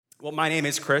Well, my name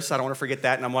is Chris. I don't want to forget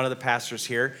that, and I'm one of the pastors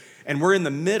here. And we're in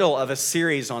the middle of a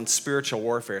series on spiritual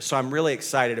warfare, so I'm really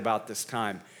excited about this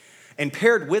time. And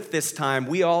paired with this time,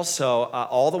 we also,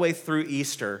 all the way through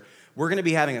Easter, we're going to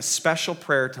be having a special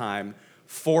prayer time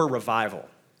for revival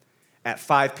at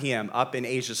 5 p.m. up in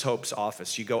Asia's Hope's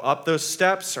office. You go up those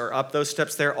steps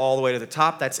there all the way to the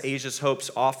top. That's Asia's Hope's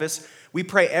office. We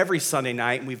pray every Sunday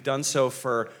night, and we've done so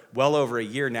for well over a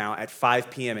year now at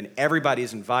 5 p.m., and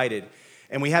everybody's invited.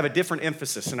 And we have a different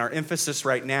emphasis, and our emphasis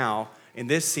right now in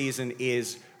this season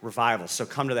is revival. So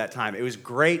come to that time. It was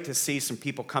great to see some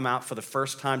people come out for the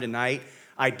first time tonight.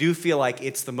 I do feel like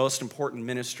it's the most important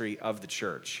ministry of the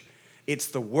church. It's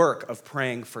the work of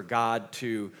praying for God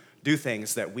to do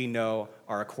things that we know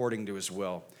are according to his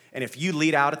will. And if you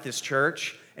lead out at this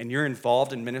church and you're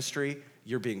involved in ministry,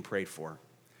 you're being prayed for.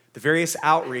 The various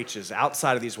outreaches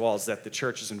outside of these walls that the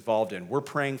church is involved in, we're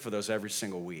praying for those every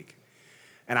single week.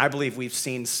 And I believe we've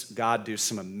seen God do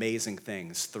some amazing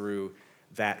things through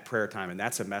that prayer time, and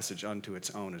that's a message unto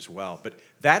its own as well. But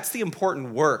that's the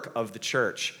important work of the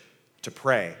church, to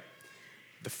pray.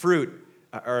 The fruit,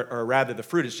 or rather the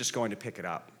fruit is just going to pick it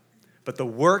up. But the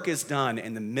work is done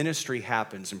and the ministry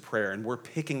happens in prayer, and we're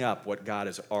picking up what God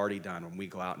has already done when we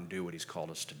go out and do what he's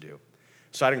called us to do.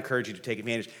 So I'd encourage you to take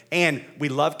advantage. And we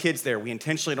love kids there. We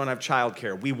intentionally don't have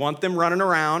childcare. We want them running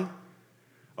around,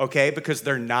 okay, because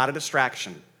they're not a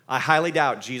distraction. I highly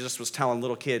doubt Jesus was telling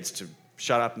little kids to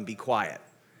shut up and be quiet.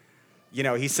 You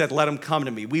know, he said, let them come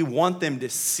to me. We want them to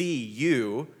see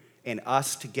you and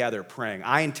us together praying.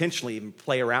 I intentionally even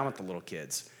play around with the little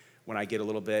kids when I get a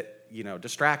little bit,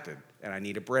 distracted and I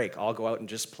need a break. I'll go out and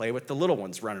just play with the little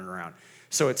ones running around.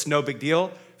 So it's no big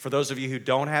deal. For those of you who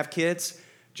don't have kids,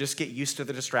 just get used to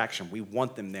the distraction. We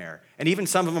want them there. And even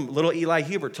some of them, little Eli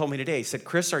Hubert told me today, he said,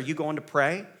 Chris, are you going to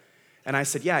pray? And I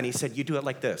said, yeah. And he said, you do it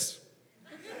like this.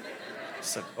 I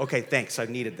said, okay, thanks. I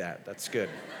needed that. That's good.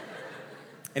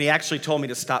 And he actually told me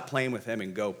to stop playing with him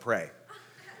and go pray.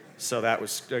 So that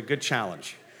was a good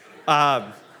challenge.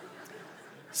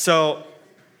 So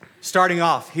starting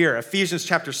off here, Ephesians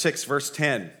chapter 6, verse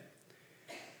 10.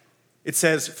 It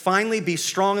says, finally be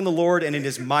strong in the Lord and in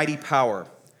his mighty power.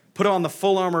 Put on the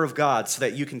full armor of God so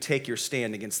that you can take your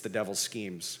stand against the devil's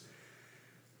schemes.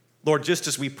 Lord, just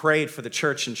as we prayed for the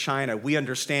church in China, we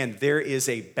understand there is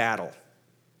a battle.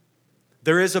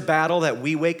 There is a battle that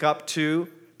we wake up to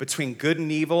between good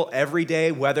and evil every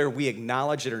day, whether we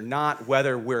acknowledge it or not,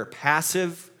 whether we're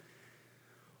passive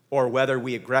or whether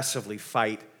we aggressively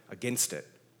fight against it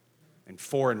and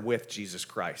for and with Jesus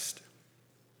Christ.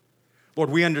 Lord,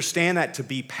 we understand that to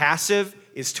be passive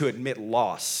is to admit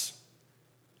loss,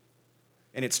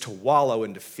 and it's to wallow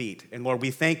in defeat. And Lord,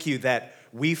 we thank you that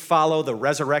we follow the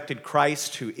resurrected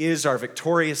Christ, who is our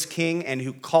victorious King and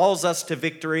who calls us to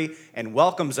victory and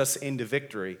welcomes us into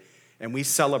victory. And we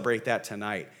celebrate that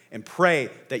tonight and pray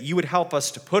that you would help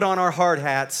us to put on our hard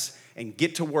hats and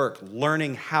get to work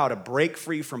learning how to break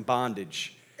free from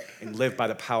bondage and live by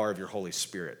the power of your Holy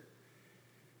Spirit.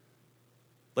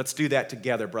 Let's do that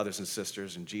together, brothers and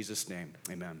sisters. In Jesus' name,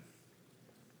 amen.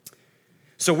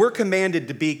 So we're commanded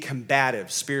to be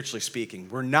combative, spiritually speaking.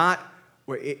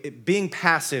 Being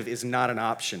passive is not an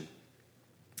option.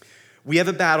 We have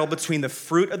a battle between the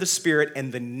fruit of the Spirit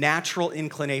and the natural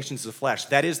inclinations of the flesh.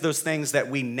 That is those things that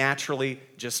we naturally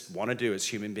just want to do as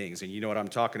human beings, and you know what I'm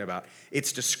talking about.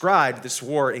 It's described, this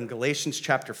war, in Galatians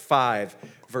chapter 5,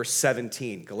 verse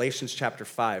 17. Galatians chapter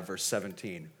 5, verse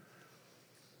 17.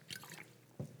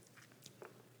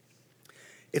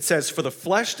 It says, for the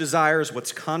flesh desires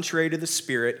what's contrary to the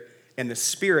Spirit, and the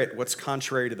Spirit what's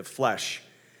contrary to the flesh.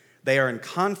 They are in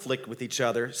conflict with each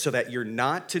other so that you're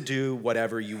not to do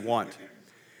whatever you want.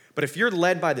 But if you're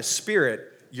led by the Spirit,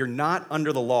 you're not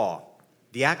under the law.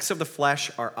 The acts of the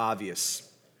flesh are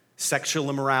obvious: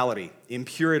 sexual immorality,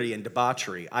 impurity and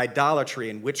debauchery, idolatry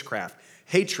and witchcraft,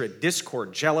 hatred,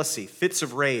 discord, jealousy, fits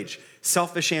of rage,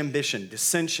 selfish ambition,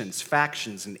 dissensions,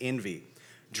 factions, and envy,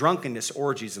 drunkenness,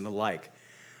 orgies, and the like.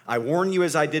 I warn you,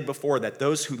 as I did before, that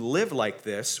those who live like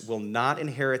this will not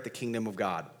inherit the kingdom of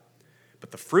God. But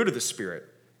the fruit of the Spirit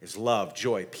is love,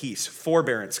 joy, peace,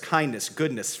 forbearance, kindness,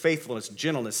 goodness, faithfulness,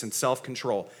 gentleness, and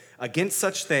self-control. Against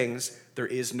such things there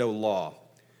is no law.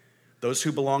 Those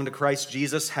who belong to Christ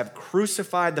Jesus have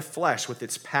crucified the flesh with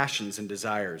its passions and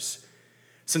desires.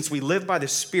 Since we live by the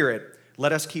Spirit,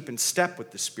 let us keep in step with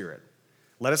the Spirit.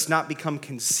 Let us not become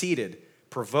conceited,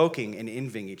 provoking and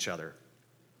envying each other.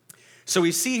 So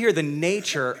we see here the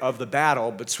nature of the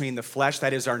battle between the flesh,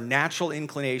 that is our natural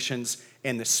inclinations,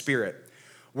 and the Spirit.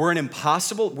 We're in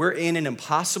an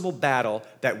impossible battle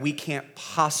that we can't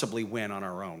possibly win on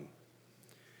our own.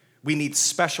 We need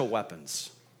special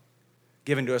weapons.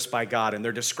 given to us by God, and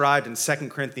they're described in 2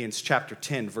 Corinthians chapter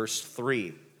 10, verse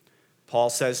 3. Paul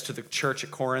says to the church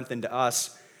at Corinth and to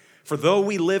us, "For though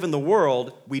we live in the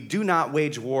world, we do not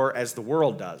wage war as the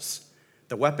world does.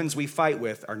 The weapons we fight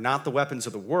with are not the weapons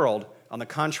of the world. On the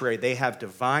contrary, they have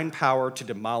divine power to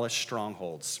demolish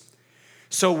strongholds."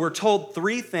 So we're told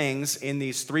three things in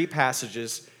these three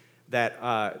passages that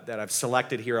I've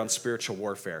selected here on spiritual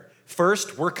warfare.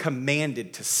 First, we're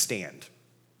commanded to stand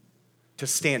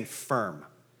firm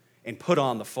and put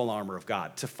on the full armor of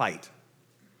God, to fight.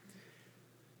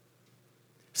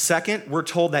 Second, we're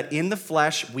told that in the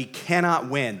flesh, we cannot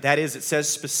win. That is, it says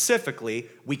specifically,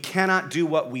 we cannot do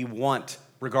what we want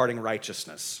regarding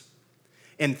righteousness.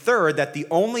 And third, that the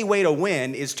only way to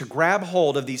win is to grab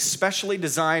hold of these specially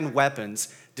designed weapons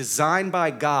designed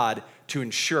by God to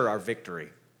ensure our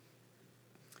victory.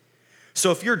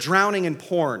 So if you're drowning in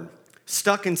porn,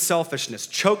 stuck in selfishness,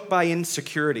 choked by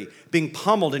insecurity, being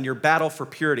pummeled in your battle for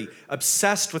purity,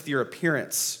 obsessed with your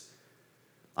appearance,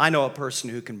 I know a person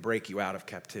who can break you out of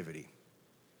captivity.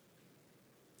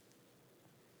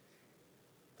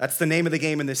 That's the name of the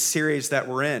game in this series that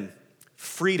we're in,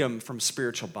 freedom from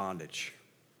spiritual bondage.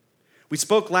 We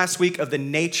spoke last week of the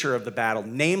nature of the battle,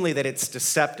 namely that it's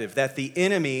deceptive, that the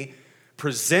enemy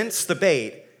presents the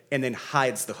bait and then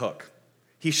hides the hook.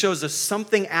 He shows us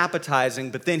something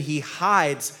appetizing, but then he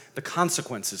hides the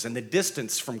consequences and the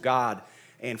distance from God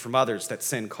and from others that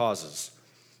sin causes.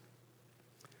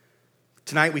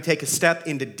 Tonight, we take a step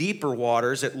into deeper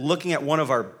waters at looking at one of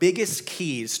our biggest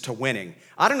keys to winning.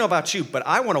 I don't know about you, but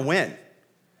I want to win.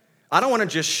 I don't want to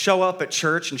just show up at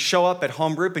church and show up at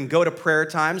home group and go to prayer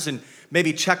times and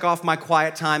maybe check off my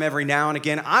quiet time every now and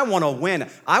again. I want to win.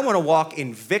 I want to walk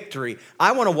in victory.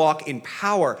 I want to walk in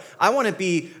power. I want to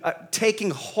be taking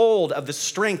hold of the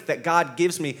strength that God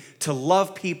gives me to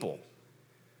love people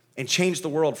and change the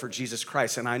world for Jesus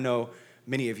Christ. And I know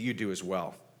many of you do as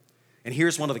well. And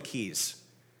here's one of the keys: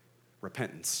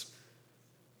 repentance.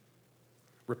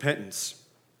 Repentance.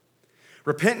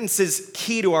 Repentance is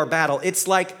key to our battle. It's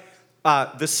like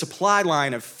the supply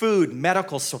line of food,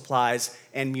 medical supplies,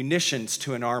 and munitions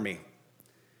to an army.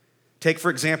 Take, for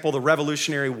example, the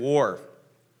Revolutionary War.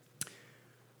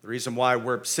 The reason why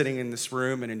we're sitting in this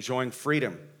room and enjoying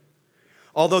freedom.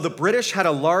 Although the British had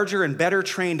a larger and better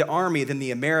trained army than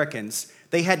the Americans,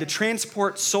 they had to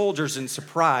transport soldiers and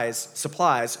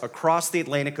supplies across the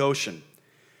Atlantic Ocean.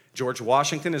 George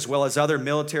Washington, as well as other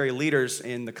military leaders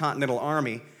in the Continental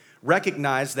Army,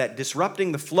 recognized that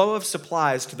disrupting the flow of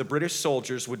supplies to the British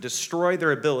soldiers would destroy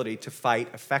their ability to fight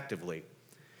effectively.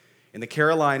 In the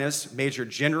Carolinas, Major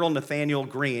General Nathanael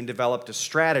Greene developed a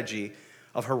strategy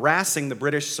of harassing the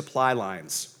British supply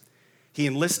lines. He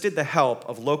enlisted the help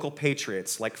of local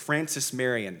patriots like Francis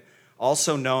Marion,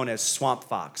 also known as Swamp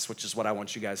Fox, which is what I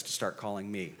want you guys to start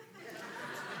calling me,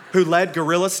 who led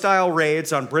guerrilla-style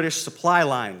raids on British supply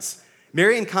lines.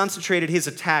 Marion concentrated his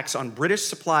attacks on British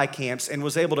supply camps and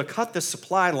was able to cut the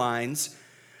supply lines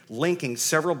linking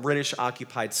several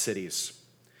British-occupied cities.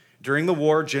 During the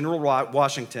war, General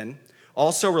Washington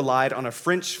also relied on a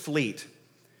French fleet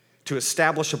to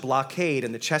establish a blockade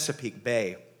in the Chesapeake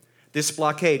Bay. This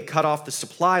blockade cut off the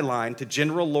supply line to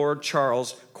General Lord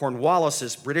Charles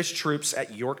Cornwallis's British troops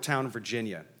at Yorktown,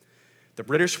 Virginia. The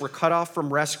British were cut off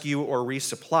from rescue or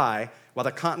resupply, while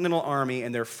the Continental Army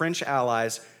and their French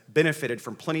allies benefited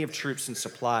from plenty of troops and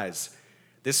supplies.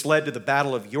 This led to the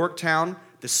Battle of Yorktown,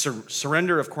 the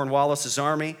surrender of Cornwallis's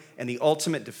army, and the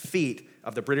ultimate defeat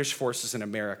of the British forces in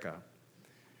America.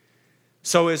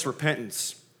 So is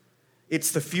repentance.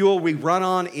 It's the fuel we run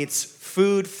on. It's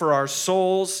food for our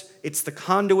souls. It's the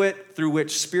conduit through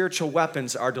which spiritual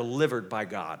weapons are delivered by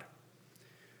God.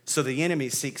 So the enemy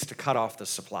seeks to cut off the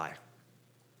supply.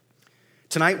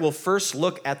 Tonight, we'll first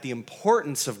look at the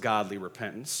importance of godly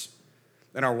repentance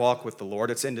in our walk with the Lord.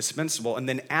 It's indispensable. And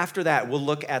then after that, we'll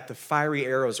look at the fiery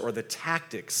arrows or the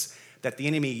tactics that the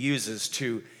enemy uses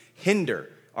to hinder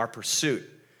our pursuit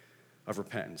of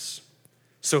repentance.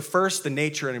 So first, the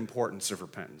nature and importance of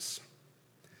repentance.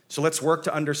 So let's work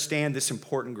to understand this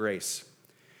important grace.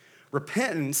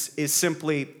 Repentance is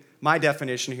simply, my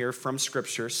definition here from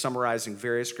Scripture, summarizing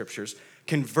various Scriptures,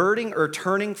 converting or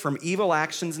turning from evil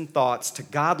actions and thoughts to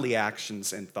godly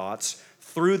actions and thoughts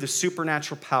through the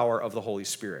supernatural power of the Holy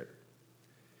Spirit.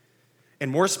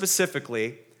 And more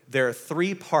specifically, there are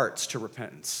three parts to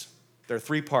repentance. There are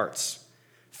three parts.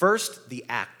 First, the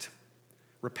act.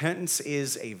 Repentance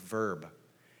is a verb.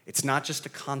 It's not just a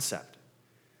concept.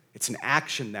 It's an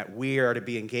action that we are to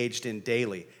be engaged in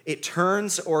daily. It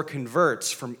turns or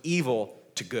converts from evil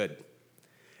to good.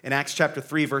 In Acts chapter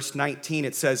 3, verse 19,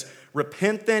 it says,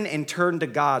 "Repent then and turn to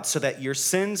God so that your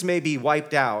sins may be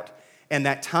wiped out and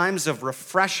that times of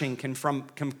refreshing can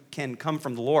come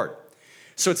from the Lord.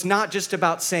 So it's not just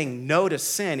about saying no to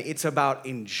sin, it's about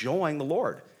enjoying the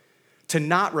Lord. To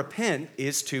not repent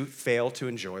is to fail to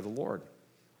enjoy the Lord.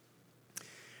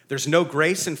 There's no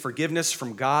grace and forgiveness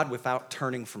from God without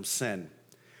turning from sin.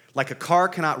 Like a car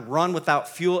cannot run without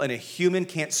fuel and a human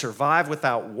can't survive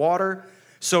without water,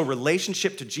 so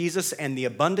relationship to Jesus and the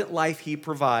abundant life he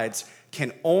provides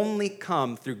can only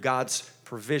come through God's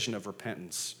provision of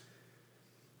repentance.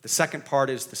 The second part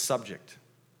is the subject.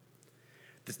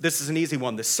 This is an easy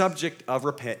one. The subject of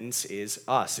repentance is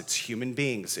us. It's human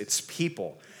beings. It's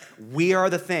people. We are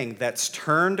the thing that's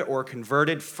turned or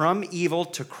converted from evil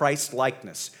to Christ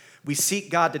likeness. We seek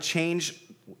God to change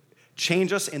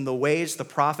us in the ways the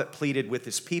prophet pleaded with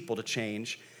his people to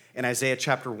change in Isaiah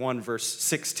chapter 1, verse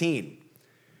 16.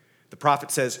 The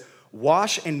prophet says,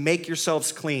 "Wash and make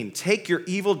yourselves clean. Take your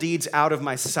evil deeds out of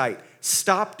my sight.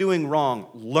 Stop doing wrong.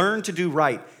 Learn to do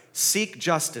right. Seek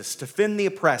justice. Defend the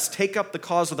oppressed. Take up the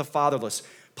cause of the fatherless.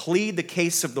 Plead the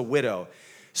case of the widow."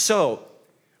 So,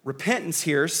 repentance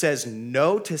here says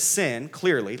no to sin,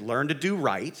 clearly. Learn to do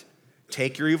right.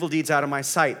 Take your evil deeds out of my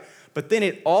sight. But then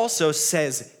it also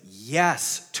says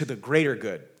yes to the greater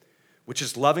good, which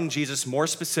is loving Jesus, more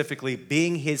specifically,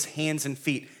 being his hands and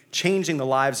feet, changing the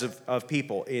lives of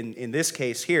people. In this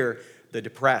case here, the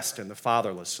depressed and the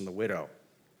fatherless and the widow.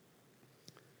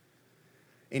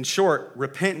 In short,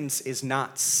 repentance is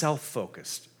not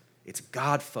self-focused. It's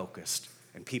God-focused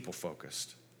and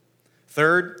people-focused.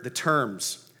 Third, the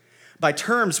terms. By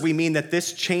terms, we mean that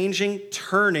this changing,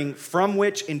 turning from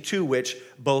which into which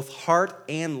both heart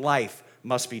and life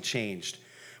must be changed.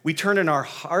 We turn in our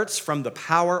hearts from the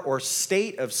power or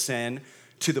state of sin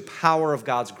to the power of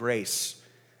God's grace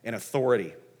and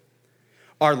authority.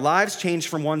 Our lives change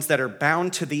from ones that are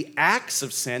bound to the acts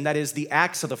of sin, that is, the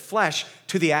acts of the flesh,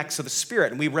 to the acts of the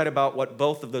Spirit. And we read about what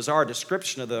both of those are, a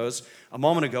description of those a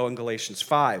moment ago in Galatians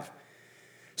 5.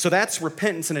 So that's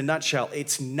repentance in a nutshell.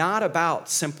 It's not about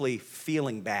simply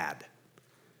feeling bad,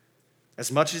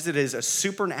 as much as it is a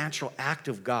supernatural act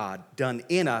of God done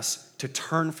in us to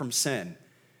turn from sin.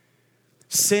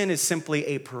 Sin is simply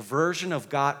a perversion of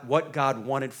God, what God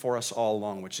wanted for us all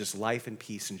along, which is life and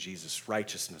peace in Jesus,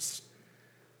 righteousness.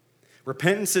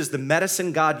 Repentance is the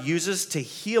medicine God uses to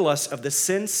heal us of the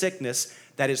sin sickness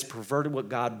that has perverted what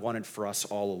God wanted for us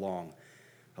all along,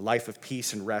 a life of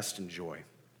peace and rest and joy.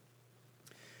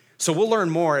 So we'll learn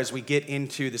more as we get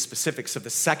into the specifics of the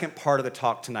second part of the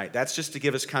talk tonight. That's just to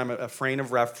give us kind of a frame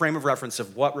of reference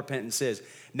of what repentance is.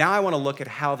 Now I want to look at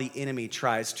how the enemy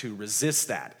tries to resist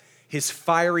that, his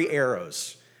fiery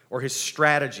arrows or his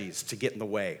strategies to get in the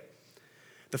way.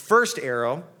 The first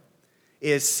arrow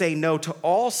is say no to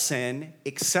all sin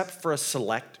except for a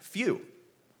select few.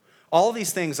 All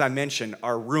these things I mentioned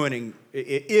are ruining,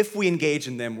 if we engage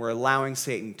in them, we're allowing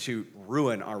Satan to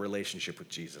ruin our relationship with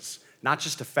Jesus. Not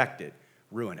just affect it,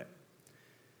 ruin it.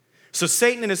 So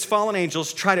Satan and his fallen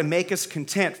angels try to make us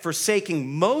content, forsaking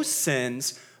most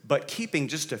sins, but keeping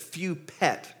just a few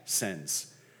pet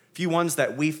sins. A few ones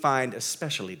that we find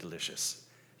especially delicious.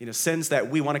 Sins that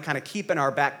we want to kind of keep in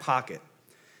our back pocket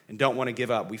and don't want to give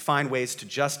up. We find ways to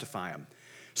justify them.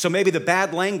 So maybe the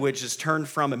bad language is turned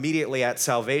from immediately at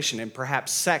salvation, and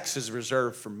perhaps sex is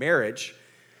reserved for marriage,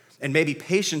 and maybe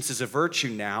patience is a virtue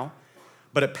now,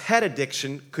 but a pet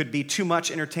addiction could be too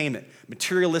much entertainment,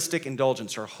 materialistic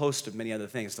indulgence, or a host of many other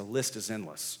things. The list is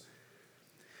endless.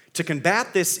 To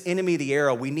combat this enemy of the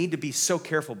arrow, we need to be so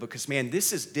careful because, man,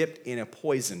 this is dipped in a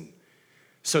poison,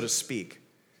 so to speak,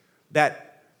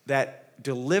 that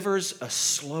delivers a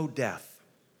slow death,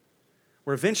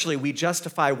 where eventually we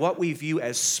justify what we view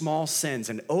as small sins,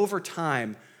 and over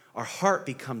time, our heart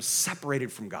becomes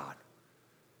separated from God.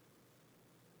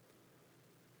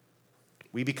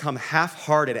 We become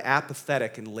half-hearted,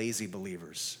 apathetic, and lazy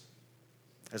believers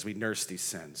as we nurse these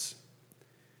sins.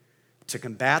 To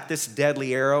combat this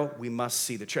deadly arrow, we must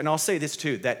see the truth. And I'll say this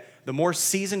too, that the more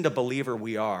seasoned a believer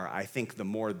we are, I think the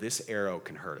more this arrow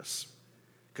can hurt us.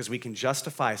 Because we can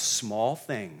justify small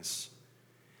things,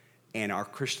 and our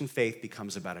Christian faith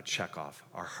becomes about a checkoff.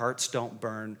 Our hearts don't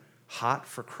burn hot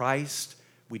for Christ.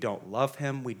 We don't love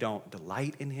him. We don't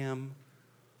delight in him.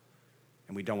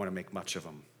 And we don't want to make much of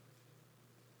him.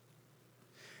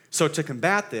 So to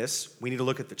combat this, we need to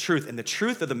look at the truth. And the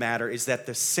truth of the matter is that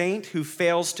the saint who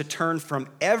fails to turn from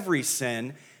every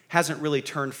sin hasn't really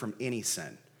turned from any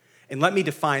sin. And let me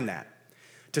define that.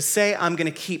 To say I'm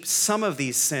going to keep some of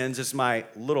these sins as my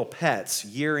little pets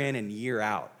year in and year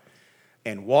out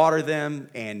and water them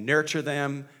and nurture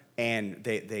them and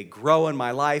they grow in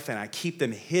my life and I keep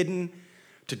them hidden.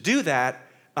 To do that,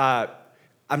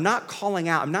 I'm not calling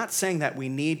out, I'm not saying that we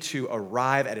need to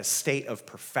arrive at a state of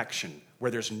perfection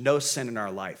where there's no sin in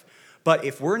our life. But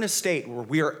if we're in a state where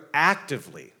we are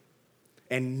actively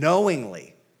and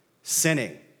knowingly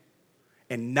sinning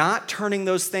and not turning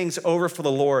those things over to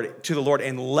the Lord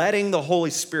and letting the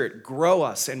Holy Spirit grow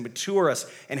us and mature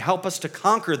us and help us to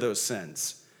conquer those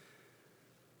sins,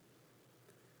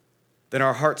 then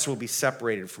our hearts will be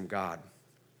separated from God.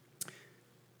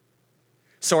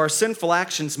 So our sinful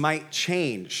actions might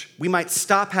change. We might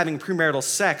stop having premarital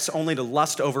sex only to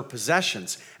lust over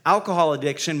possessions. Alcohol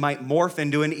addiction might morph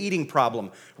into an eating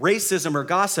problem. Racism or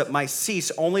gossip might cease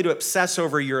only to obsess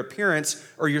over your appearance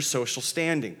or your social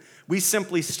standing. We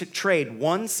simply trade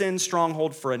one sin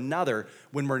stronghold for another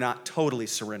when we're not totally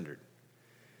surrendered.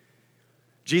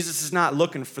 Jesus is not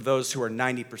looking for those who are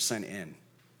 90% in.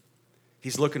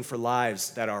 He's looking for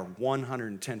lives that are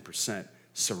 110%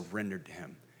 surrendered to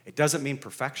him. It doesn't mean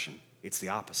perfection. It's the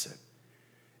opposite.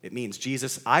 It means,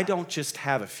 Jesus, I don't just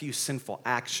have a few sinful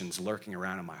actions lurking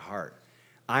around in my heart.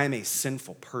 I am a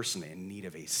sinful person in need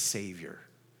of a Savior.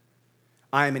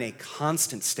 I am in a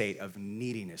constant state of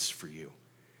neediness for you.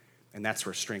 And that's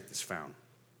where strength is found.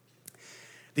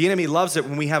 The enemy loves it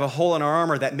when we have a hole in our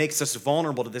armor that makes us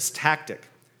vulnerable to this tactic.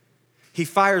 He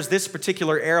fires this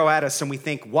particular arrow at us and we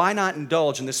think, why not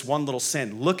indulge in this one little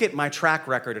sin? Look at my track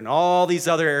record in all these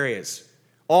other areas.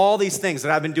 All these things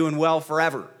that I've been doing well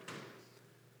forever.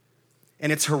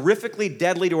 And it's horrifically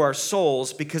deadly to our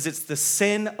souls because it's the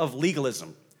sin of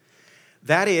legalism.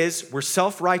 That is, we're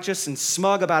self-righteous and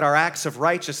smug about our acts of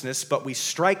righteousness, but we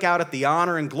strike out at the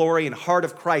honor and glory and heart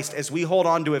of Christ as we hold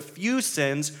on to a few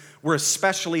sins we're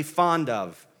especially fond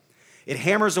of. It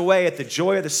hammers away at the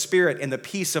joy of the Spirit and the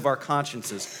peace of our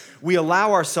consciences. We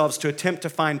allow ourselves to attempt to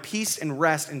find peace and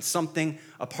rest in something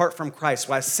apart from Christ,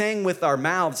 while saying with our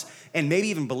mouths and maybe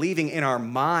even believing in our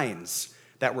minds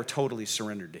that we're totally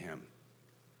surrendered to him.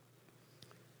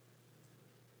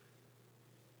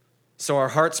 So our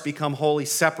hearts become wholly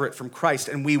separate from Christ,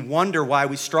 and we wonder why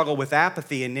we struggle with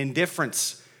apathy and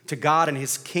indifference to God and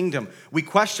his kingdom. We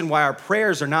question why our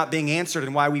prayers are not being answered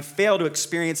and why we fail to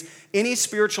experience any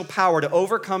spiritual power to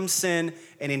overcome sin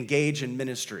and engage in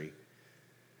ministry.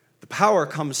 The power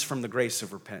comes from the grace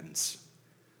of repentance.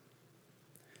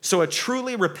 So a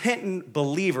truly repentant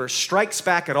believer strikes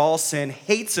back at all sin,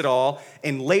 hates it all,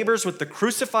 and labors with the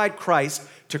crucified Christ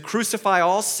to crucify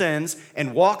all sins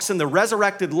and walks in the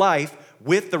resurrected life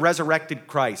with the resurrected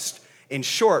Christ. In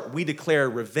short, we declare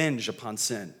revenge upon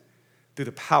sin through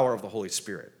the power of the Holy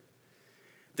Spirit.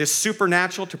 This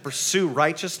supernatural to pursue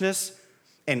righteousness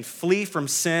and flee from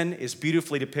sin is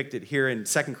beautifully depicted here in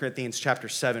 2 Corinthians chapter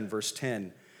 7, verse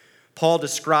 10. Paul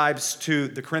describes to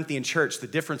the Corinthian church the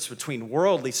difference between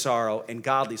worldly sorrow and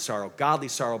godly sorrow. Godly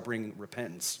sorrow brings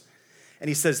repentance. And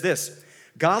he says this,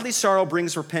 godly sorrow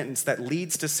brings repentance that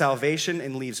leads to salvation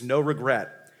and leaves no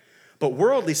regret. But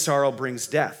worldly sorrow brings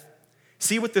death.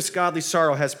 See what this godly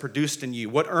sorrow has produced in you.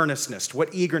 What earnestness,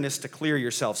 what eagerness to clear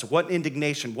yourselves, what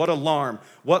indignation, what alarm,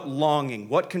 what longing,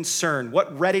 what concern,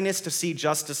 what readiness to see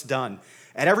justice done.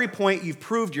 At every point, you've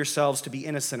proved yourselves to be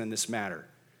innocent in this matter.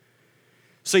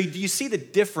 So do you see the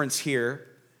difference here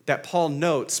that Paul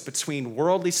notes between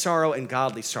worldly sorrow and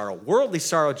godly sorrow? Worldly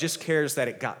sorrow just cares that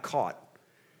it got caught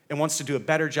and wants to do a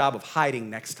better job of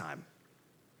hiding next time.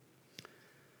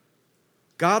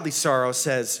 Godly sorrow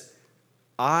says,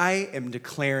 I am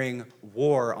declaring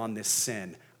war on this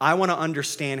sin. I want to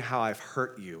understand how I've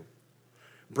hurt you.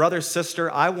 Brother,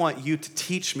 sister, I want you to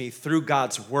teach me through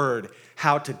God's word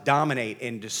how to dominate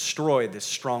and destroy this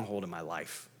stronghold in my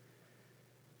life.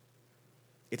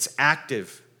 It's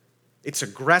active. It's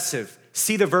aggressive.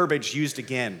 See the verbiage used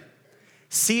again.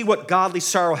 See what godly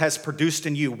sorrow has produced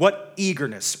in you. What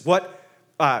eagerness. What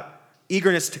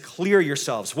eagerness to clear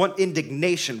yourselves. What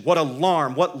indignation. What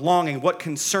alarm. What longing. What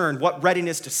concern. What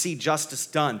readiness to see justice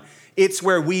done. It's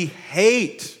where we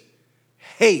hate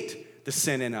the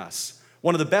sin in us.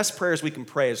 One of the best prayers we can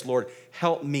pray is, Lord,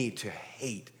 help me to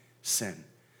hate sin.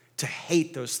 To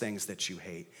hate those things that you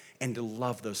hate. And to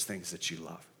love those things that you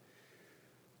love.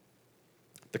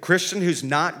 The Christian who's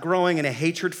not growing in a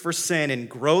hatred for sin and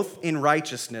growth in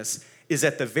righteousness is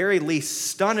at the very least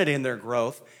stunted in their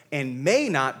growth and may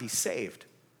not be saved.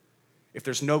 If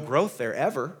there's no growth there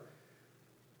ever,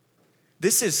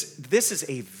 this is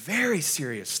a very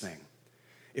serious thing.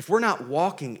 If we're not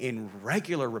walking in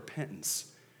regular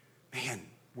repentance, man,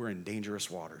 we're in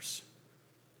dangerous waters.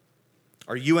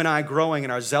 Are you and I growing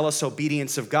in our zealous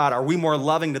obedience of God? Are we more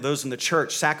loving to those in the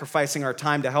church, sacrificing our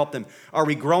time to help them? Are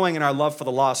we growing in our love for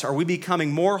the lost? Are we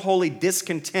becoming more wholly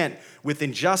discontent with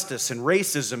injustice and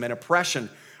racism and oppression?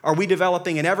 Are we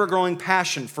developing an ever-growing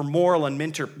passion for moral and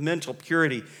mental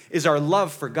purity? Is our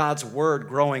love for God's word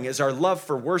growing? Is our love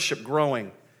for worship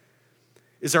growing?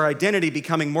 Is our identity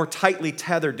becoming more tightly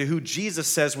tethered to who Jesus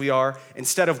says we are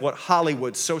instead of what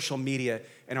Hollywood, social media,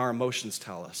 and our emotions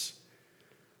tell us?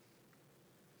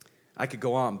 I could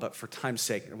go on, but for time's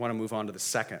sake, I want to move on to the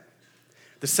second.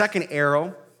 The second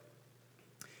arrow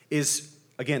is,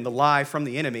 again, the lie from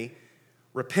the enemy.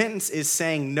 Repentance is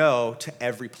saying no to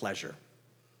every pleasure.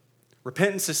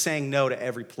 Repentance is saying no to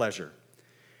every pleasure.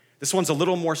 This one's a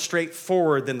little more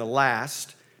straightforward than the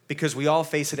last because we all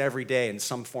face it every day in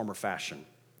some form or fashion.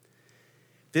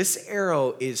 This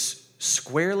arrow is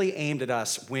squarely aimed at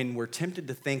us when we're tempted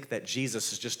to think that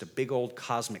Jesus is just a big old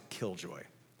cosmic killjoy,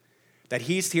 that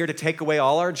he's here to take away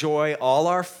all our joy, all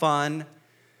our fun,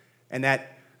 and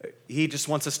that he just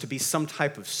wants us to be some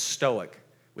type of stoic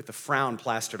with a frown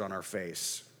plastered on our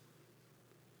face.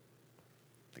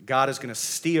 That God is going to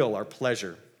steal our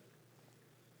pleasure.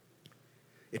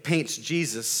 It paints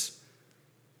Jesus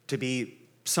to be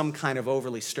some kind of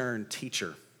overly stern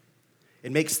teacher.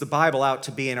 It makes the Bible out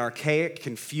to be an archaic,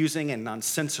 confusing, and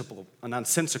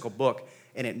nonsensical book,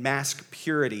 and it masks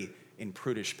purity in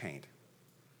prudish paint.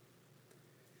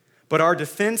 But our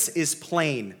defense is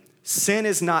plain. Sin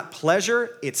is not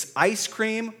pleasure, it's ice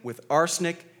cream with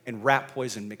arsenic and rat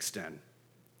poison mixed in.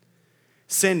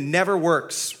 Sin never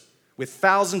works. With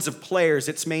thousands of players,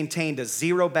 it's maintained a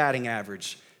 0 batting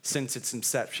average since its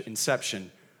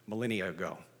inception millennia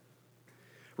ago.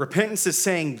 Repentance is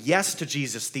saying yes to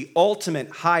Jesus, the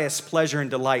ultimate highest pleasure and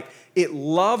delight. It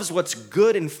loves what's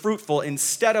good and fruitful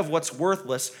instead of what's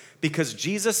worthless because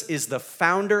Jesus is the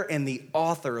founder and the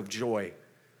author of joy.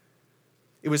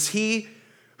 It was he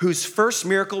whose first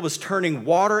miracle was turning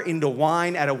water into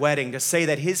wine at a wedding to say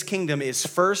that his kingdom is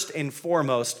first and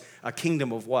foremost a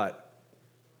kingdom of what?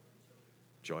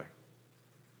 Joy.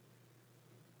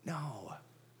 No,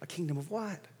 a kingdom of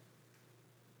what?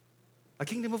 A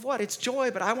kingdom of what? It's joy,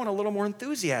 but I want a little more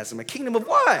enthusiasm. A kingdom of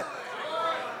what?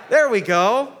 There we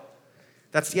go.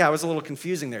 It was a little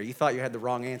confusing there. You thought you had the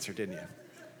wrong answer, didn't you?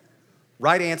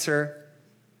 Right answer,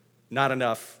 not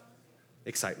enough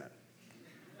excitement.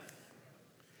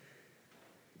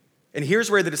 And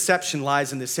here's where the deception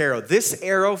lies in this arrow. This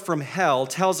arrow from hell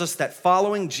tells us that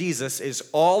following Jesus is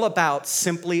all about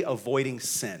simply avoiding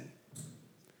sin.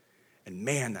 And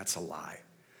man, that's a lie.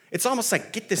 It's almost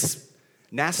like, get this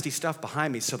nasty stuff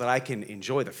behind me so that I can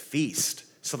enjoy the feast,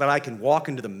 so that I can walk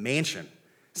into the mansion,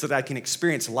 so that I can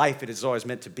experience life it is always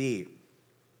meant to be.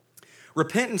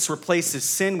 Repentance replaces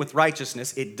sin with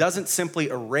righteousness. It doesn't simply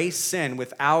erase sin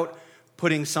without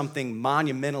putting something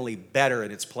monumentally better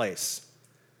in its place.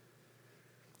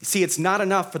 You see, it's not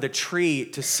enough for the tree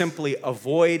to simply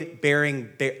avoid bearing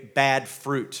bad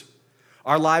fruit.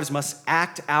 Our lives must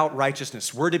act out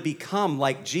righteousness. We're to become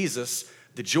like Jesus,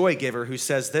 the joy giver, who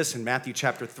says this in Matthew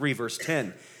chapter 3, verse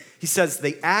 10. He says,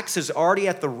 the axe is already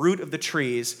at the root of the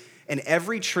trees, and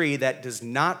every tree that does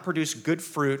not produce good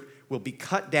fruit will be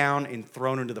cut down and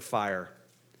thrown into the fire.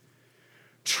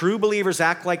 True believers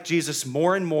act like Jesus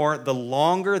more and more the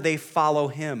longer they follow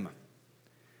him.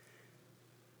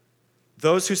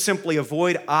 Those who simply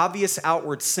avoid obvious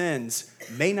outward sins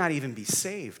may not even be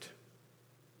saved.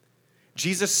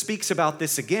 Jesus speaks about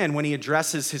this again when he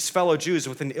addresses his fellow Jews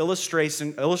with an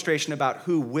illustration about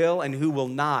who will and who will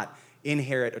not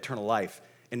inherit eternal life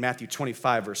in Matthew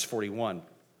 25, verse 41.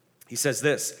 He says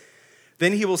this,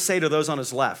 then he will say to those on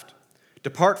his left,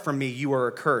 depart from me, you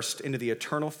are accursed, into the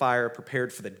eternal fire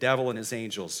prepared for the devil and his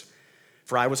angels.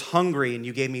 For I was hungry, and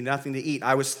you gave me nothing to eat.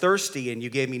 I was thirsty, and you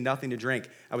gave me nothing to drink.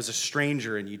 I was a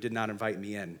stranger, and you did not invite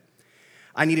me in.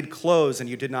 I needed clothes, and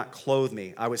you did not clothe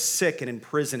me. I was sick and in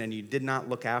prison, and you did not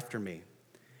look after me.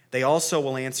 They also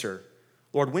will answer,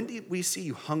 Lord, when did we see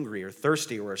you hungry or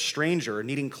thirsty or a stranger or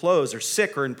needing clothes or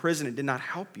sick or in prison and did not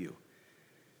help you?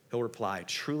 He'll reply,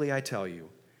 truly I tell you,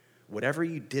 whatever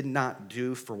you did not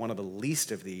do for one of the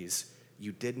least of these,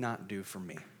 you did not do for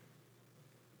me.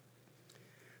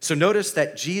 So notice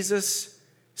that Jesus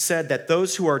said that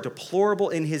those who are deplorable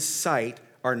in his sight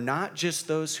are not just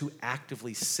those who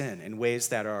actively sin in ways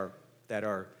that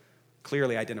are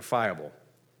clearly identifiable.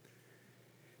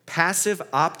 Passive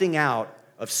opting out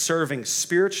of serving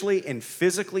spiritually and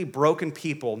physically broken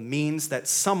people means that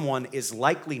someone is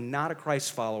likely not a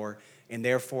Christ follower and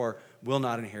therefore will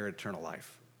not inherit eternal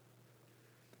life.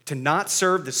 To not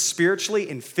serve the spiritually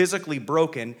and physically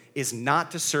broken is not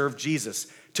to serve Jesus.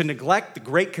 To neglect the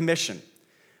Great Commission,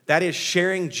 that is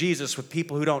sharing Jesus with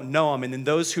people who don't know him, and then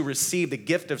those who receive the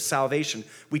gift of salvation,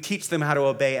 we teach them how to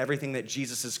obey everything that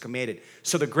Jesus has commanded.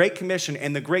 So the Great Commission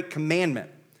and the Great Commandment,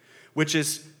 which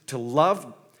is to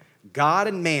love God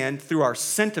and man through our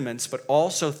sentiments, but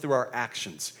also through our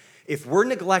actions. If we're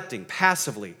neglecting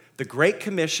passively the Great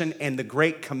Commission and the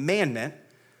Great Commandment,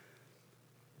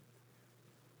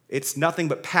 it's nothing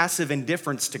but passive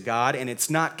indifference to God, and it's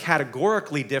not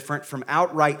categorically different from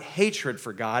outright hatred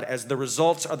for God, as the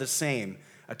results are the same: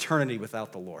 eternity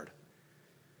without the Lord.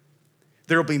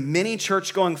 There will be many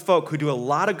church-going folk who do a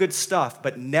lot of good stuff,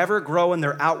 but never grow in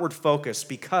their outward focus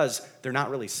because they're not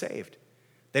really saved.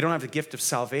 They don't have the gift of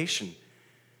salvation.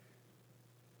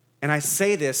 And I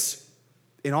say this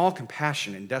in all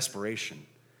compassion and desperation.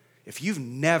 If you've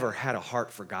never had a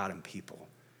heart for God and people,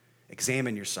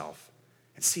 examine yourself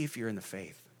and see if you're in the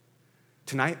faith.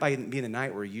 Tonight might be the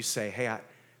night where you say, hey,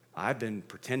 I've been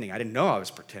pretending. I didn't know I was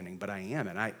pretending, but I am.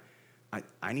 And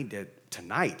I need to,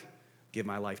 tonight, give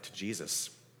my life to Jesus.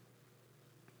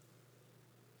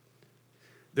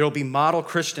 There will be model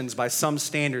Christians by some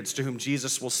standards to whom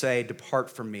Jesus will say, depart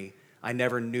from me, I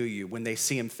never knew you, when they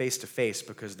see him face to face,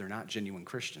 because they're not genuine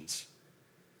Christians.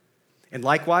 And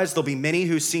likewise, there'll be many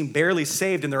who seem barely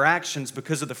saved in their actions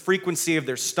because of the frequency of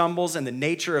their stumbles and the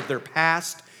nature of their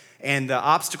past and the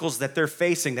obstacles that they're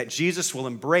facing, that Jesus will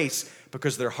embrace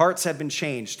because their hearts have been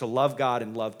changed to love God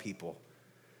and love people.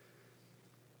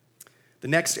 The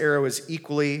next arrow is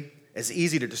equally as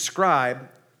easy to describe,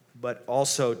 but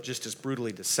also just as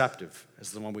brutally deceptive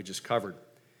as the one we just covered.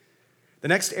 The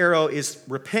next arrow is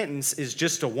repentance is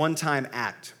just a one-time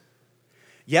act.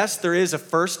 Yes, there is a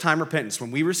first-time repentance. When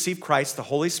we receive Christ, the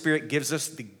Holy Spirit gives us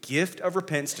the gift of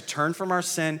repentance to turn from our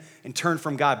sin and turn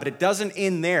from God. But it doesn't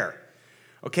end there.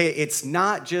 Okay, it's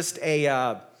not just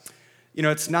a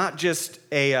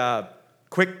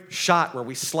quick shot where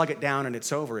we slug it down and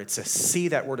it's over. It's a sea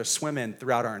that we're to swim in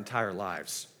throughout our entire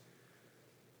lives.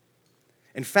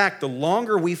 In fact, the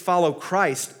longer we follow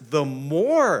Christ, the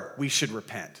more we should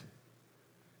repent.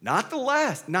 Not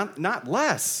less.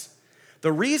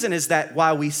 The reason is that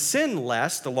while we sin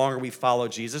less, the longer we follow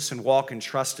Jesus and walk in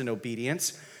trust and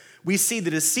obedience, we see the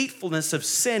deceitfulness of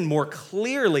sin more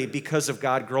clearly because of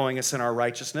God growing us in our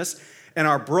righteousness, and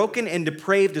our broken and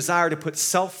depraved desire to put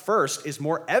self first is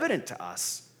more evident to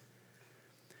us.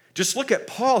 Just look at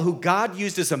Paul, who God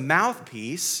used as a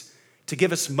mouthpiece to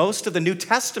give us most of the New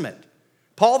Testament.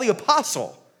 Paul the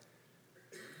Apostle.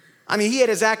 I mean, he had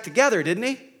his act together, didn't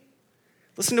he?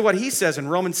 Listen to what he says in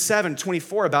Romans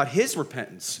 7:24 about his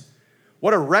repentance.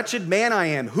 What a wretched man I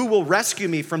am. Who will rescue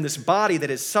me from this body that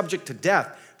is subject to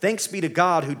death? Thanks be to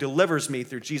God who delivers me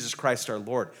through Jesus Christ our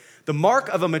Lord. The mark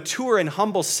of a mature and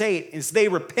humble saint is they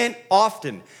repent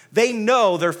often. They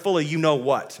know they're full of you know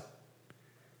what.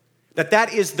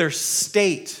 That is their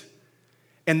state.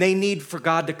 And they need for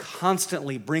God to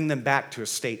constantly bring them back to a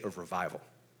state of revival.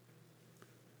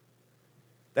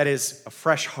 That is a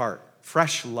fresh heart,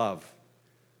 fresh love,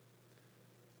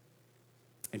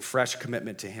 and fresh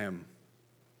commitment to him.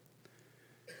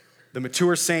 The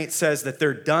mature saint says that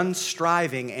they're done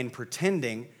striving and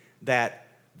pretending that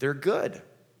they're good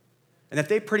and that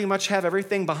they pretty much have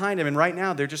everything behind them. And right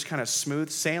now, they're just kind of smooth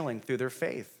sailing through their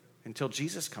faith until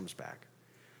Jesus comes back.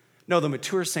 No, the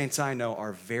mature saints I know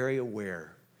are very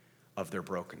aware of their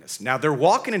brokenness. Now, they're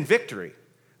walking in victory.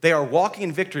 They are walking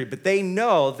in victory, but they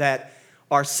know that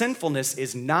our sinfulness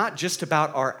is not just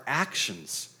about our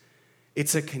actions.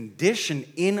 It's a condition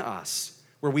in us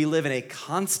where we live in a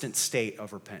constant state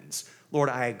of repentance. Lord,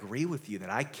 I agree with you that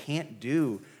I can't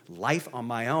do life on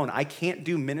my own. I can't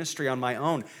do ministry on my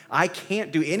own. I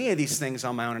can't do any of these things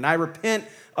on my own. And I repent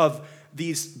of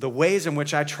the ways in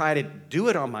which I try to do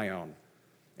it on my own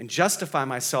and justify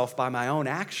myself by my own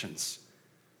actions.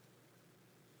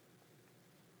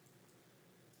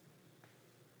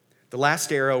 The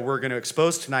last arrow we're going to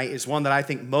expose tonight is one that I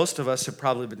think most of us have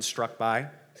probably been struck by,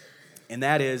 and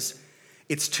that is,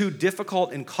 it's too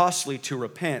difficult and costly to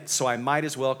repent, so I might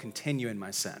as well continue in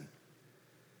my sin.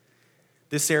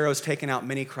 This arrow has taken out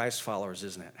many Christ followers,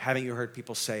 isn't it? Haven't you heard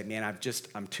people say, man,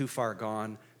 I'm too far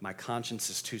gone. My conscience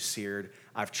is too seared.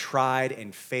 I've tried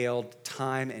and failed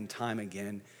time and time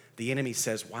again. The enemy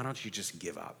says, why don't you just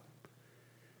give up?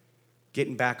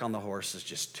 Getting back on the horse is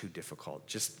just too difficult.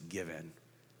 Just give in.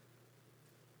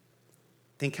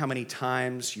 Think how many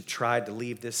times you've tried to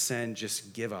leave this sin.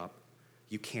 Just give up.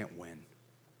 You can't win.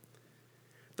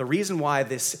 The reason why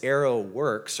this arrow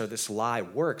works, or this lie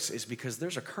works, is because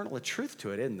there's a kernel of truth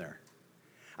to it, isn't there?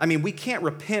 I mean, we can't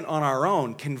repent on our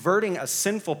own. Converting a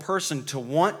sinful person to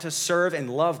want to serve and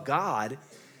love God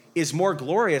is more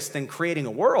glorious than creating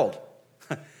a world.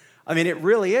 I mean, it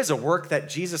really is a work that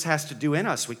Jesus has to do in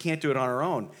us. We can't do it on our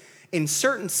own. And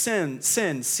certain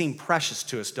sins seem precious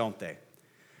to us, don't they?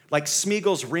 Like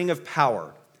Smeagol's ring of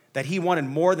power. that he wanted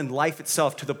more than life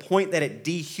itself, to the point that it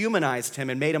dehumanized him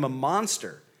and made him a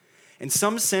monster. And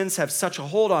some sins have such a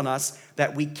hold on us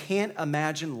that we can't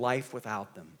imagine life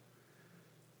without them,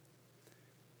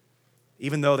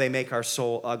 even though they make our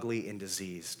soul ugly and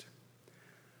diseased.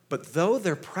 But though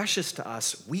they're precious to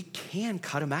us, we can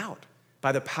cut them out.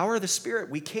 By the power of the Spirit,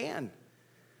 we can.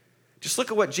 Just look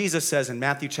at what Jesus says in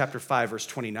Matthew chapter 5, verse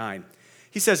 29.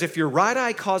 He says, if your right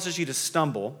eye causes you to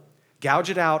stumble, gouge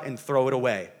it out and throw it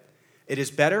away. It is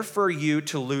better for you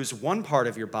to lose one part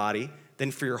of your body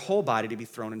than for your whole body to be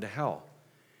thrown into hell.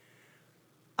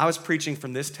 I was preaching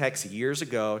from this text years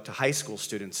ago to high school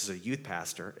students as a youth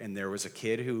pastor, and there was a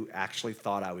kid who actually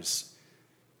thought I was,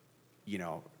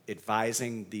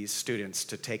 advising these students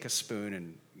to take a spoon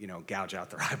and, gouge out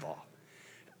their eyeball.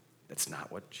 That's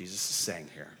not what Jesus is saying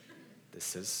here.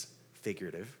 This is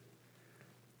figurative.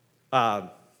 I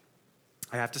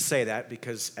have to say that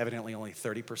because evidently only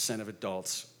 30% of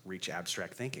adults reach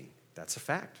abstract thinking. That's a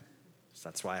fact. So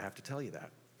that's why I have to tell you that.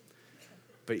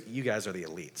 But you guys are the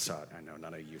elite, so I know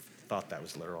none of you thought that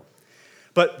was literal.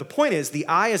 But the point is, the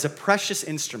eye is a precious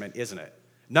instrument, isn't it?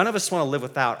 None of us want to live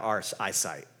without our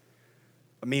eyesight.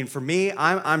 I mean, for me,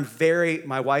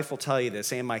 my wife will tell you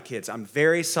this, and my kids, I'm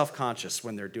very self-conscious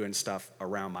when they're doing stuff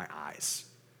around my eyes.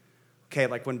 Okay,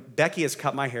 like when Becky has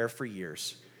cut my hair for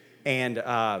years, and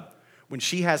when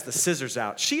she has the scissors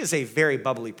out, she is a very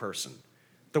bubbly person.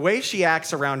 The way she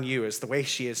acts around you is the way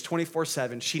she is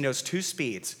 24/7. She knows 2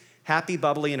 speeds, happy,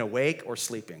 bubbly, and awake, or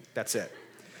sleeping. That's it.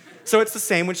 So it's the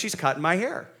same when she's cutting my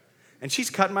hair. And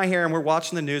she's cutting my hair, and we're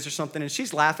watching the news or something, and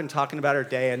she's laughing, talking about her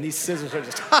day, and these scissors are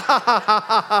just,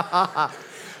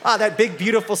 that big,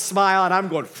 beautiful smile, and I'm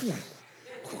going, phew.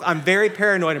 I'm very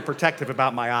paranoid and protective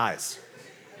about my eyes.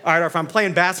 All right, or if I'm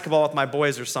playing basketball with my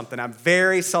boys or something, I'm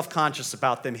very self-conscious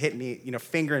about them hitting me,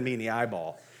 fingering me in the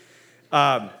eyeball.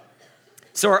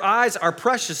 So our eyes are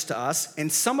precious to us,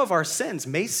 and some of our sins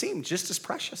may seem just as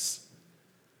precious.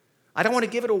 I don't want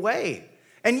to give it away.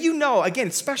 And again,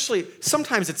 especially,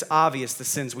 sometimes it's obvious the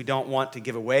sins we don't want to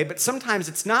give away, but sometimes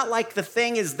it's not like the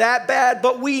thing is that bad,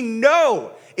 but we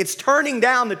know it's turning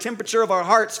down the temperature of our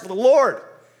hearts for the Lord.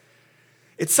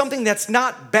 It's something that's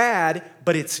not bad,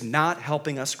 but it's not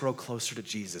helping us grow closer to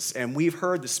Jesus. And we've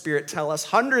heard the Spirit tell us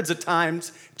hundreds of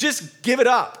times, just give it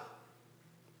up.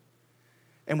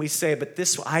 And we say, but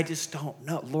this, I just don't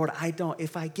know. Lord,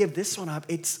 if I give this one up,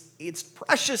 it's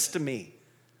precious to me.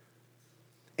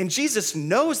 And Jesus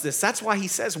knows this. That's why he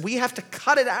says we have to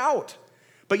cut it out.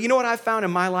 But you know what I've found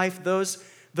in my life? Those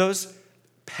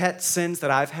pet sins that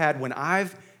I've had, when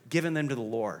I've given them to the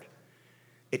Lord,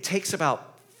 it takes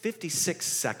about 56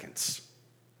 seconds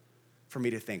for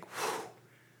me to think,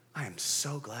 I am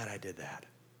so glad I did that.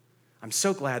 I'm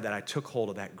so glad that I took hold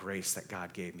of that grace that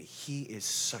God gave me.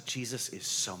 Jesus is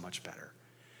so much better.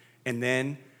 And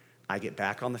then I get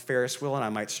back on the Ferris wheel, and I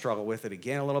might struggle with it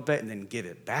again a little bit and then give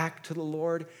it back to the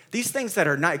Lord. These things that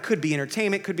are not, it could be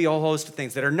entertainment, could be a whole host of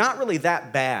things that are not really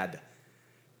that bad.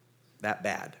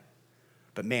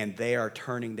 But man, they are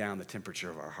turning down the temperature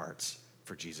of our hearts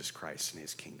for Jesus Christ and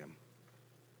his kingdom.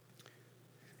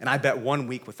 And I bet 1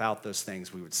 week without those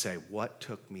things, we would say, what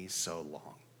took me so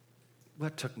long?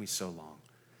 What took me so long?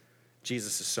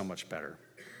 Jesus is so much better.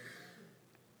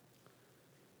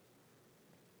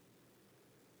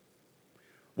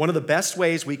 One of the best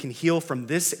ways we can heal from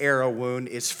this arrow wound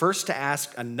is first to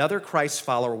ask another Christ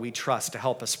follower we trust to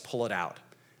help us pull it out.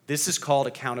 This is called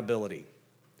accountability.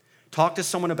 Talk to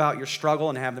someone about your struggle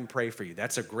and have them pray for you.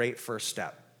 That's a great first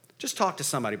step. Just talk to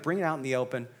somebody. Bring it out in the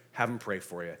open. Have them pray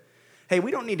for you. Hey,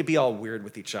 we don't need to be all weird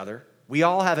with each other. We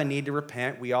all have a need to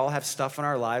repent. We all have stuff in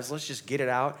our lives. Let's just get it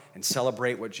out and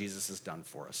celebrate what Jesus has done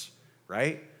for us,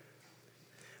 right?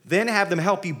 Then have them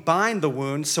help you bind the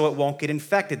wound so it won't get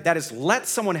infected. That is, let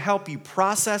someone help you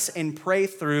process and pray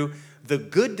through the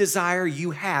good desire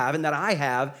you have and that I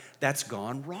have that's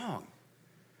gone wrong.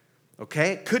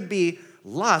 Okay? It could be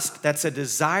lust that's a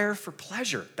desire for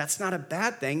pleasure. That's not a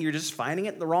bad thing. You're just finding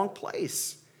it in the wrong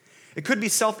place. It could be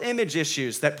self-image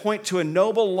issues that point to a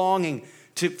noble longing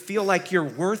to feel like you're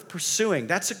worth pursuing.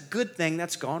 That's a good thing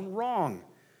that's gone wrong.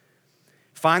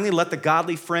 Finally, let the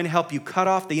godly friend help you cut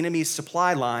off the enemy's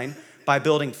supply line by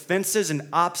building fences and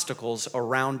obstacles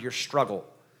around your struggle.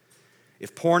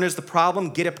 If porn is the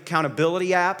problem, get accountability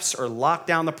apps or lock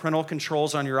down the parental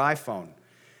controls on your iPhone.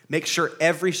 Make sure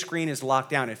every screen is locked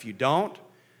down. If you don't,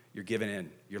 you're giving in.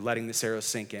 You're letting this arrow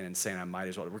sink in and saying, I might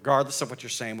as well, regardless of what you're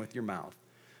saying with your mouth.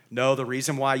 No, the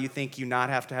reason why you think you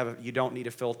don't need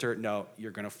a filter, no,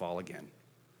 you're going to fall again.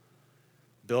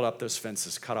 Build up those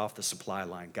fences, cut off the supply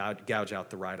line, gouge out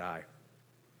the right eye.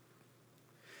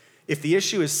 If the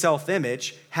issue is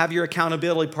self-image, have your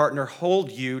accountability partner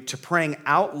hold you to praying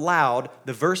out loud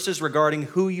the verses regarding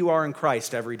who you are in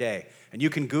Christ every day. And you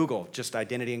can Google just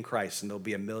identity in Christ, and there'll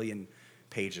be 1,000,000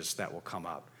 pages that will come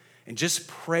up. And just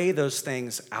pray those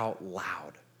things out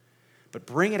loud. But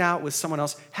bring it out with someone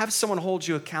else. Have someone hold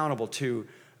you accountable to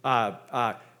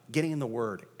getting in the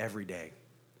Word every day,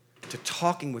 to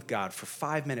talking with God for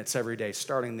 5 minutes every day,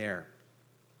 starting there.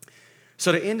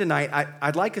 So to end tonight,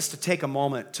 I'd like us to take a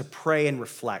moment to pray and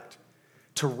reflect,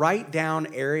 to write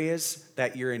down areas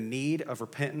that you're in need of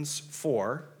repentance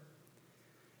for,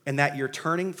 and that you're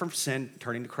turning from sin,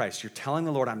 turning to Christ. You're telling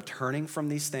the Lord, I'm turning from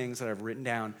these things that I've written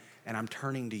down, and I'm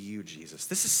turning to you, Jesus.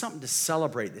 This is something to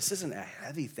celebrate. This isn't a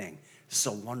heavy thing. This is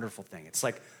a wonderful thing. It's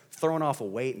like throwing off a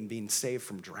weight and being saved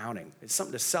from drowning. It's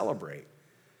something to celebrate.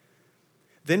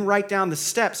 Then write down the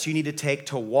steps you need to take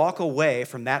to walk away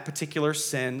from that particular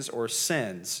sins or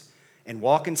sins and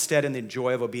walk instead in the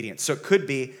joy of obedience. So it could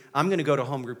be, I'm going to go to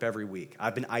home group every week.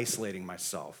 I've been isolating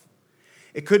myself.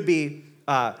 It could be,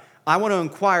 I want to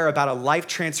inquire about a life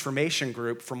transformation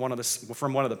group from one of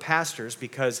the pastors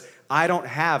because I don't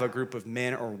have a group of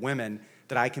men or women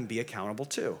that I can be accountable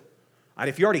to. And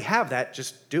if you already have that,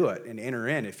 just do it and enter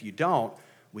in. If you don't,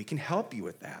 we can help you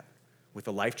with that, with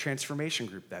a life transformation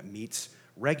group that meets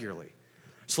regularly.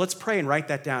 So let's pray and write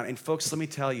that down. And folks, let me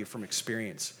tell you from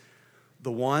experience,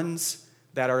 the ones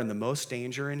that are in the most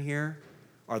danger in here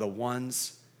are the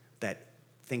ones that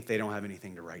think they don't have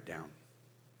anything to write down.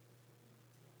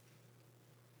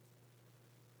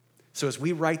 So as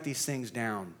we write these things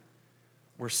down,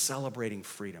 we're celebrating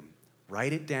freedom.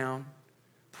 Write it down.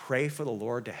 Pray for the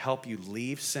Lord to help you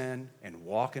leave sin and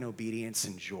walk in obedience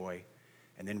and joy,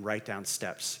 and then write down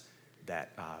steps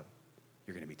that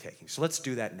you're going to be taking. So let's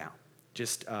do that now,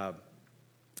 just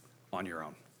on your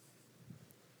own.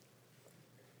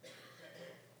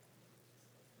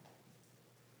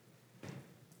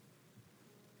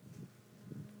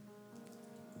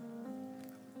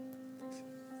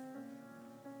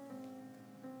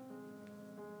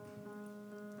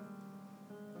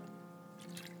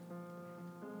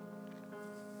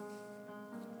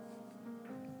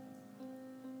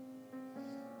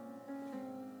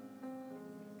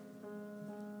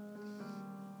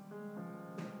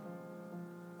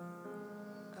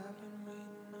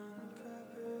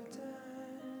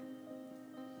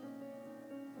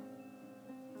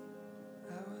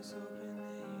 Hoping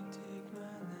that you take my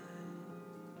life,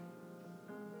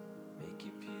 make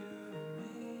it pure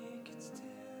and make it still.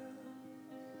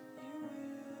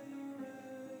 You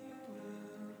will,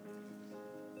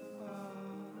 all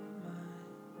mine.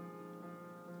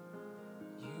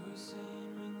 You were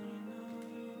saying when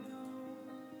you know.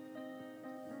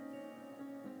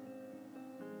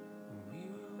 When we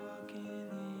were walking in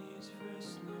the year's first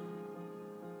snow,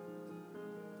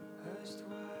 hushed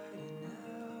wide and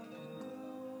help and glow.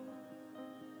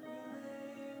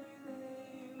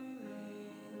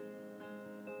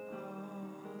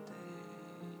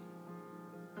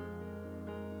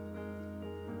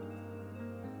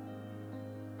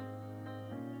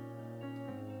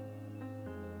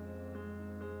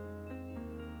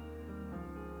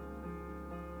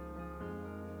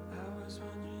 I was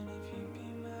wondering if you'd be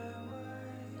my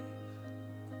wife,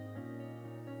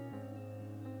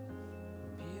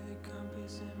 be the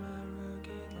compass in my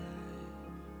rugged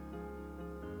life,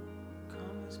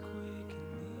 come as quick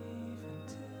and leave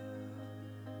until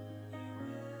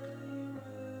you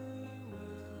will,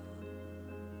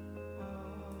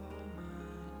 all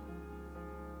mine.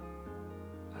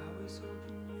 I was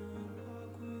hoping you would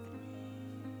walk with me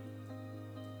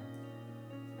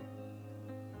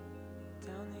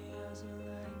down the aisles of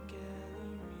that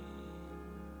gallery,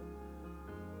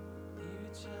 leave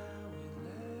a child with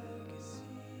legacy.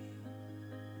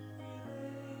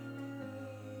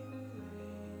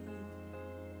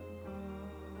 All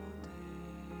day.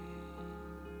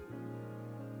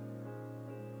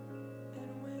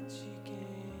 And when she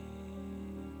came,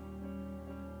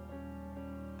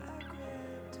 I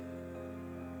grabbed her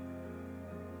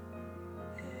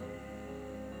head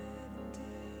and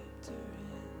dipped her in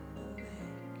the lake.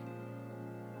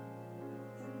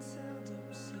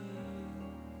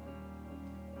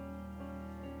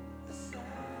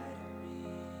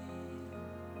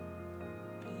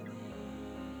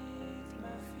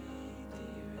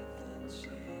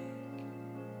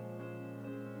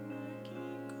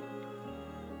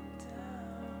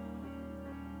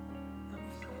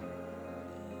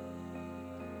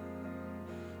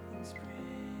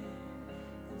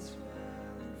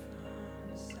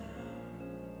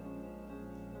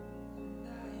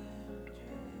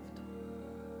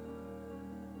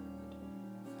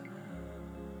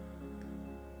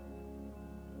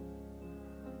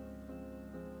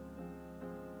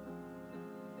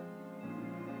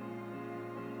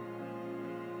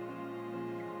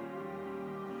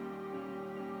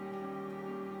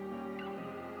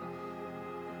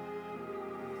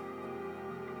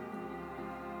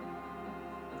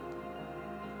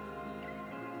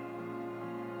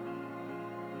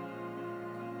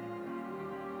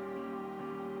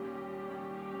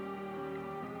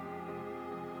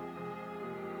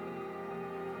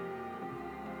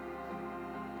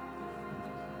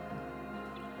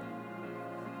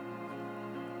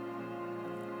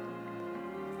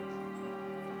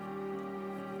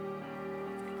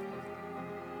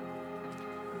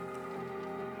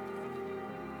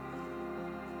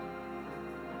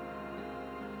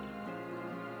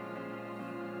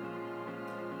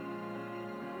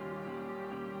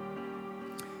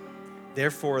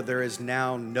 Therefore, there is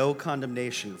now no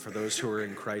condemnation for those who are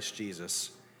in Christ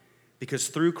Jesus. Because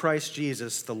through Christ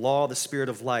Jesus, the law of the Spirit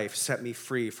of life set me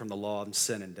free from the law of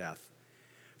sin and death.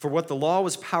 For what the law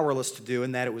was powerless to do,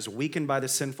 in that it was weakened by the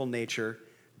sinful nature,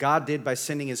 God did by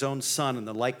sending his own Son in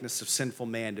the likeness of sinful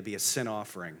man to be a sin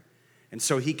offering. And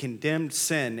so he condemned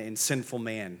sin in sinful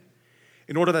man,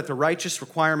 in order that the righteous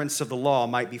requirements of the law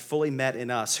might be fully met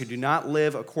in us, who do not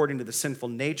live according to the sinful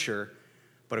nature,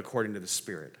 but according to the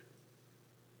Spirit.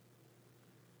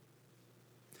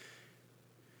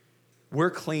 We're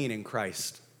clean in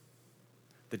Christ.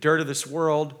 The dirt of this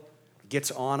world gets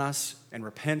on us, and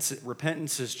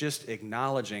repentance is just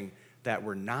acknowledging that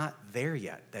we're not there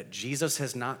yet, that Jesus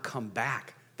has not come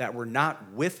back, that we're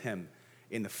not with him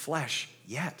in the flesh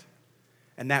yet,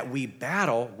 and that we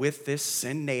battle with this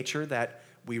sin nature that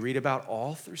we read about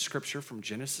all through Scripture from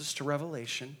Genesis to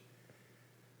Revelation.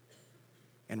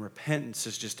 And repentance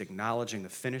is just acknowledging the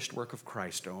finished work of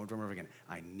Christ over and over again.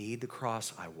 I need the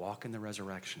cross, I walk in the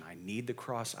resurrection. I need the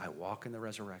cross, I walk in the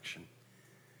resurrection.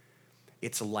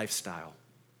 It's a lifestyle.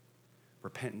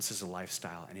 Repentance is a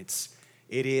lifestyle, and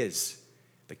it is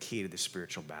the key to the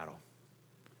spiritual battle.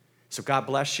 So God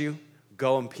bless you.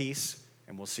 Go in peace,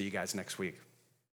 and we'll see you guys next week.